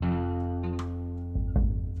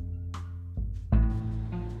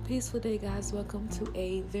Peaceful day, guys. Welcome to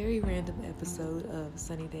a very random episode of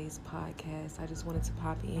Sunny Days Podcast. I just wanted to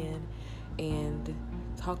pop in and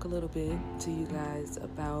talk a little bit to you guys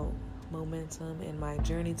about momentum and my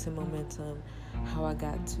journey to momentum, how I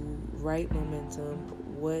got to write momentum,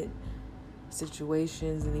 what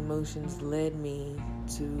situations and emotions led me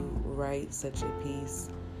to write such a piece.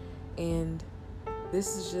 And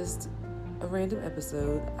this is just a random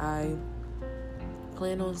episode. I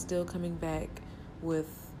plan on still coming back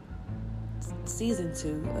with season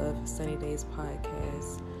 2 of Sunny Days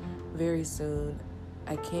Podcast very soon.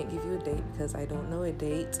 I can't give you a date because I don't know a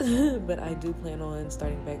date, but I do plan on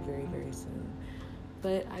starting back very, very soon.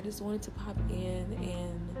 But I just wanted to pop in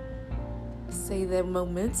and say that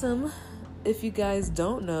momentum, if you guys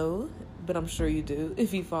don't know, but I'm sure you do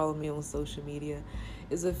if you follow me on social media,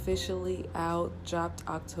 is officially out, dropped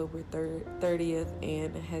October 30th,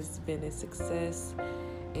 and has been a success.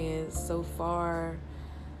 And so far,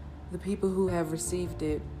 the people who have received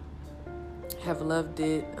it have loved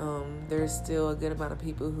it. There's still a good amount of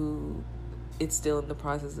people who it's still in the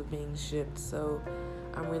process of being shipped. So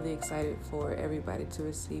I'm really excited for everybody to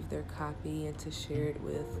receive their copy and to share it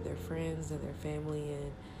with their friends and their family and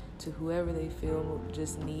to whoever they feel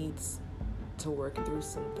just needs to work through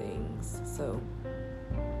some things. So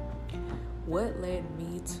what led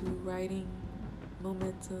me to writing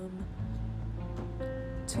momentum?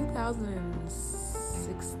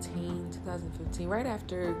 2015, right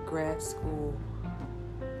after grad school,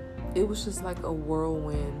 it was just like a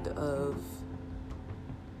whirlwind of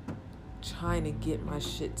trying to get my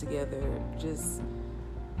shit together. Just,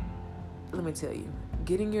 let me tell you,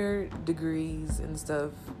 getting your degrees and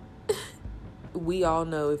stuff, we all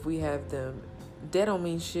know if we have them, that don't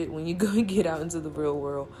mean shit when you go and get out into the real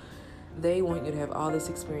world. They want you to have all this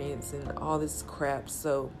experience and all this crap.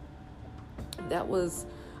 So that was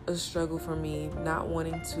a struggle for me, not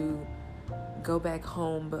wanting to go back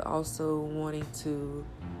home, but also wanting to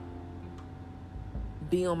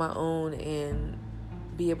be on my own and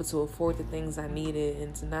be able to afford the things I needed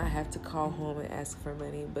and to not have to call home and ask for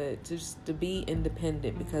money, but just to be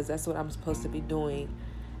independent, because that's what I'm supposed to be doing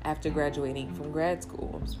after graduating from grad school.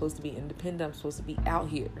 I'm supposed to be independent. I'm supposed to be out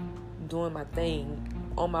here doing my thing,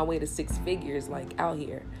 on my way to 6 figures, like out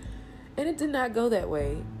here. And it did not go that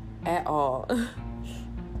way at all.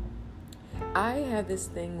 I have this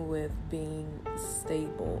thing with being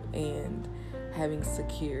stable and having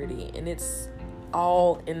security, and it's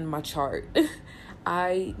all in my chart.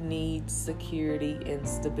 I need security and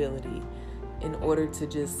stability in order to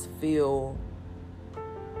just feel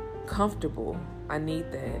comfortable. I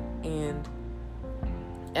need that. And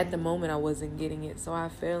at the moment I wasn't getting it, so I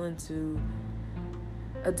fell into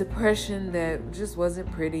a depression that just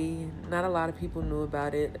wasn't pretty. Not a lot of people knew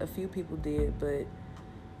about it. A few people did, but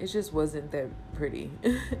it just wasn't that pretty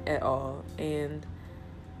at all. And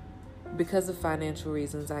because of financial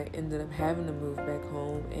reasons, I ended up having to move back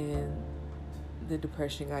home, and the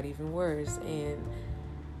depression got even worse. And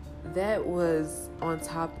that was on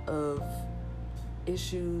top of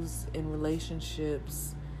issues in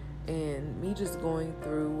relationships and me just going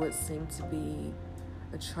through what seemed to be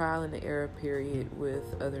a trial and error period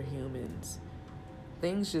with other humans.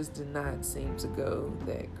 Things just did not seem to go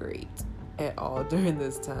that great at all during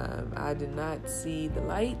this time. I did not see the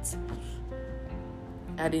light.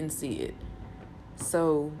 I didn't see it.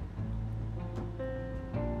 So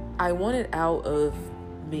I wanted out of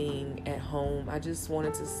being at home. I just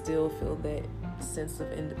wanted to still feel that sense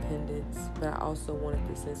of independence, but I also wanted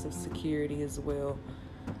the sense of security as well.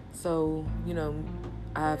 So,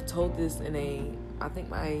 I've told this in I think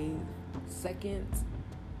my second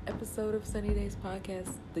episode of Sunny Days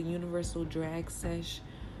Podcast, the Universal Drag Sesh,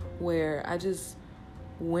 where I just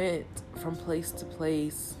went from place to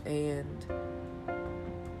place and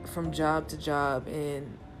from job to job,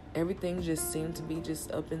 and everything just seemed to be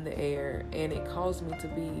just up in the air, and it caused me to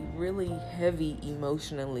be really heavy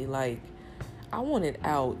emotionally. Like, I wanted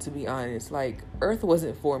out, to be honest. Like, Earth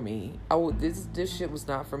wasn't for me. This shit was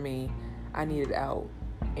not for me. I needed out.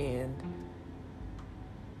 And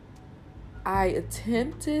I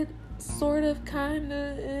attempted, sort of, kind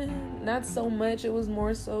of, not so much. It was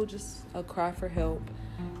more so just a cry for help,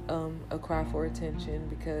 a cry for attention,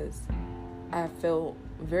 because I felt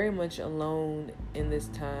very much alone in this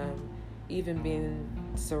time. Even being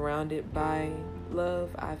surrounded by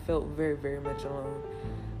love, I felt very, very much alone.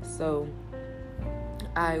 So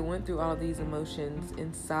I went through all these emotions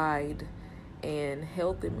inside and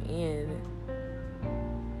held them in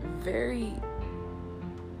very,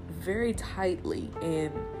 very tightly,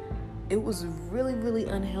 and it was really, really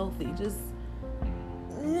unhealthy. Just,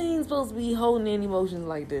 you ain't supposed to be holding in emotions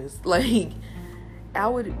like this. Like, I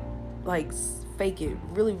would like fake it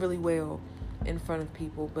really, really well in front of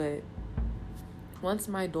people, but once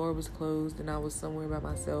my door was closed and I was somewhere by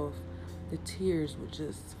myself, the tears would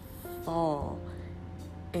just fall.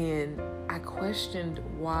 And I questioned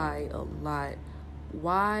why a lot.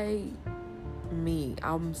 Why me?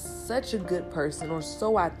 I'm such a good person, or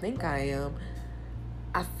so I think I am.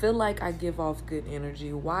 I feel like I give off good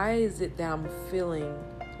energy. Why is it that I'm feeling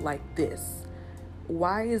like this?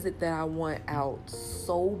 Why is it that I want out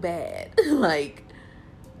so bad? Like,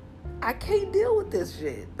 I can't deal with this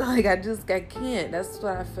shit. Like, I can't. That's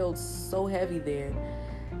why I felt so heavy then.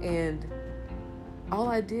 And all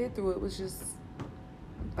I did through it was just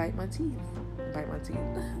bite my teeth.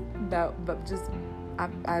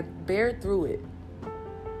 I bared through it.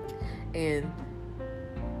 And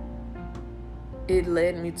it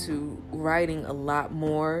led me to writing a lot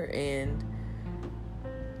more, and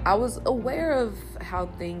I was aware of how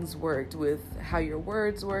things worked, with how your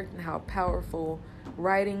words worked and how powerful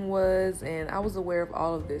writing was, and I was aware of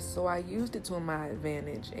all of this, so I used it to my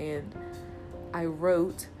advantage, and I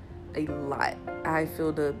wrote a lot. I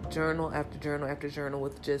filled up journal after journal after journal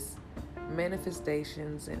with just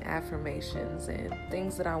manifestations and affirmations and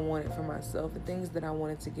things that I wanted for myself and things that I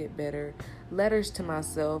wanted to get better. Letters to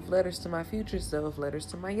myself, letters to my future self, letters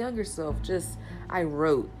to my younger self. I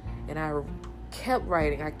wrote, and I kept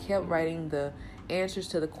writing. I kept writing the answers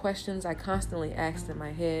to the questions I constantly asked in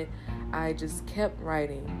my head. I just kept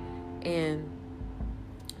writing, and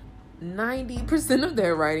 90% of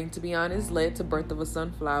that writing, to be honest, led to Birth of a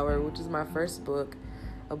Sunflower, which is my first book,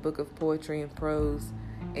 a book of poetry and prose.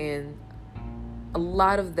 And a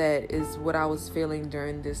lot of that is what I was feeling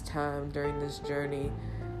during this time, during this journey,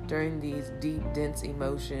 during these deep, dense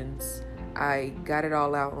emotions. I got it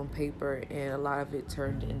all out on paper, and a lot of it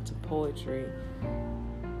turned into poetry.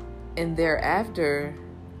 And thereafter,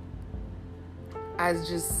 I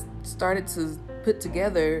just started to put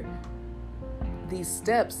together these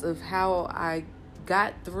steps of how I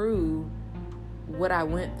got through what I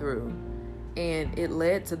went through. And it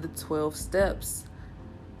led to the 12 steps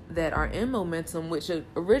that are in Momentum, which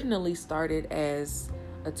originally started as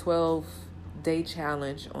a 12-day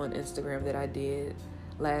challenge on Instagram that I did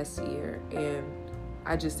last year. And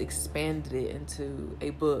I just expanded it into a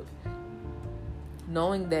book,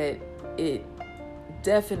 knowing that it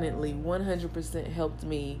definitely 100% helped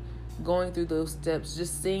me going through those steps,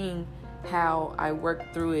 just seeing how I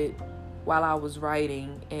worked through it while I was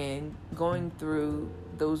writing, and going through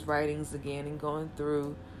those writings again and going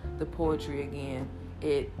through the poetry again.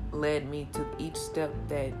 It led me to each step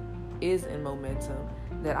that is in Momentum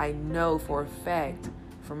that I know for a fact,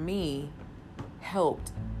 for me,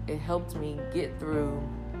 helped. It helped me get through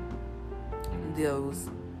those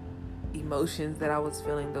emotions that I was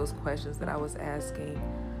feeling, those questions that I was asking,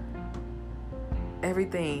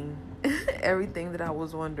 everything that I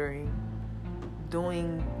was wondering.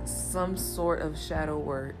 Doing some sort of shadow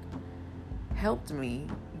work helped me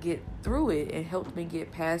get through it, and helped me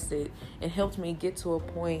get past it, and helped me get to a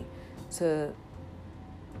point to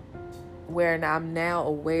where I'm now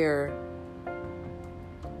aware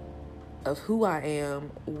of who I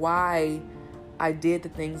am, why I did the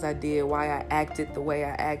things I did, why I acted the way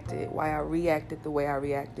I acted, why I reacted the way I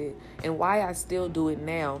reacted, and why I still do it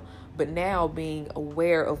now. But now being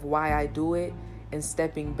aware of why I do it, and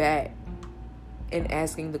stepping back and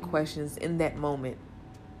asking the questions in that moment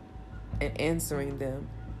and answering them,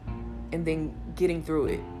 and then getting through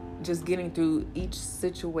it. Just getting through each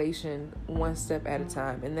situation one step at a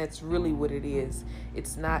time. And that's really what it is.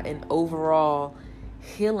 It's not an overall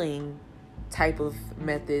healing type of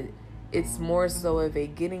method. It's more so of a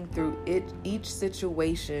getting through each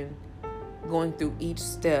situation, going through each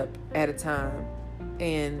step at a time.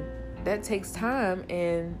 And that takes time,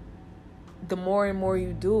 and the more and more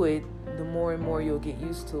you do it, the more and more you'll get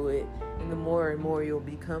used to it, and the more and more you'll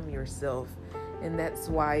become yourself. And that's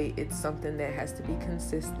why it's something that has to be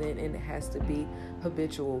consistent, and it has to be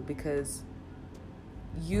habitual, because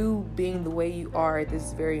you being the way you are at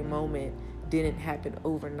this very moment didn't happen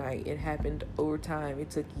overnight. It happened over time. It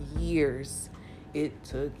took years.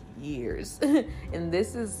 And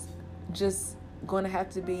this is just going to have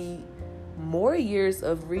to be more years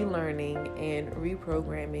of relearning and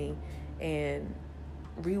reprogramming and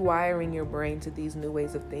rewiring your brain to these new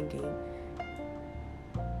ways of thinking.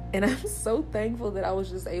 And I'm so thankful that I was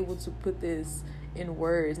just able to put this in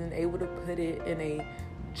words and able to put it in a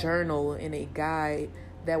journal, in a guide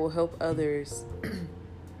that will help others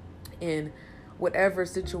in whatever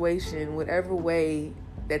situation, whatever way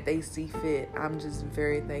that they see fit. I'm just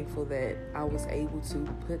very thankful that I was able to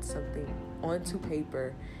put something onto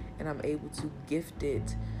paper, and I'm able to gift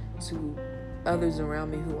it to others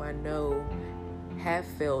around me who I know have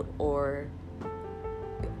felt or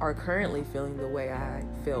are currently feeling the way I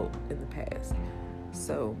felt in the past.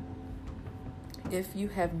 So if you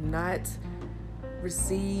have not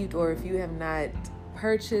received or if you have not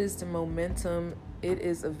purchased Momentum, it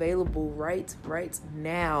is available right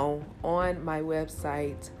now on my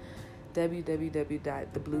website,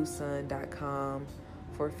 www.thebluesun.com,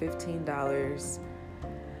 for $15.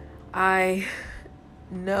 I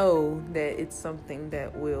know that it's something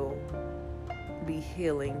that will be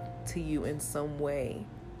healing to you in some way.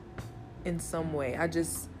 I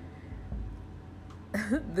just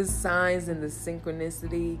the signs and the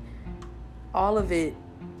synchronicity, all of it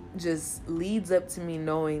just leads up to me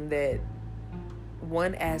knowing that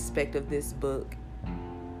one aspect of this book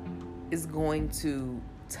is going to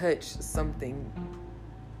touch something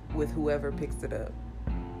with whoever picks it up.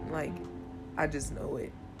 Like, I just know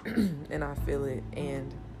it and I feel it,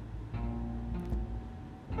 and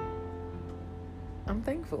I'm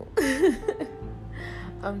thankful.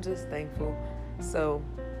 I'm just thankful. So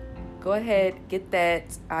go ahead, get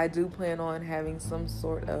that. I do plan on having some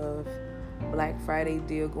sort of Black Friday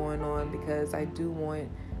deal going on because I do want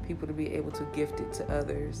people to be able to gift it to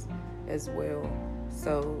others as well.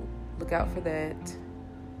 So look out for that.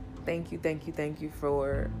 Thank you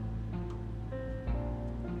for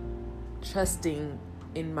trusting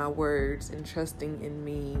in my words and trusting in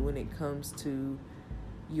me when it comes to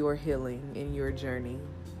your healing and your journey.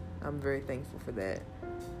 I'm very thankful for that.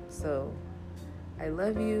 So I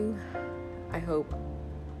love you. I hope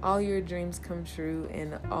all your dreams come true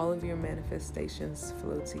and all of your manifestations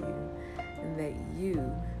flow to you, and that you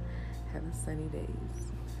have a sunny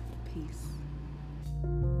days. Peace.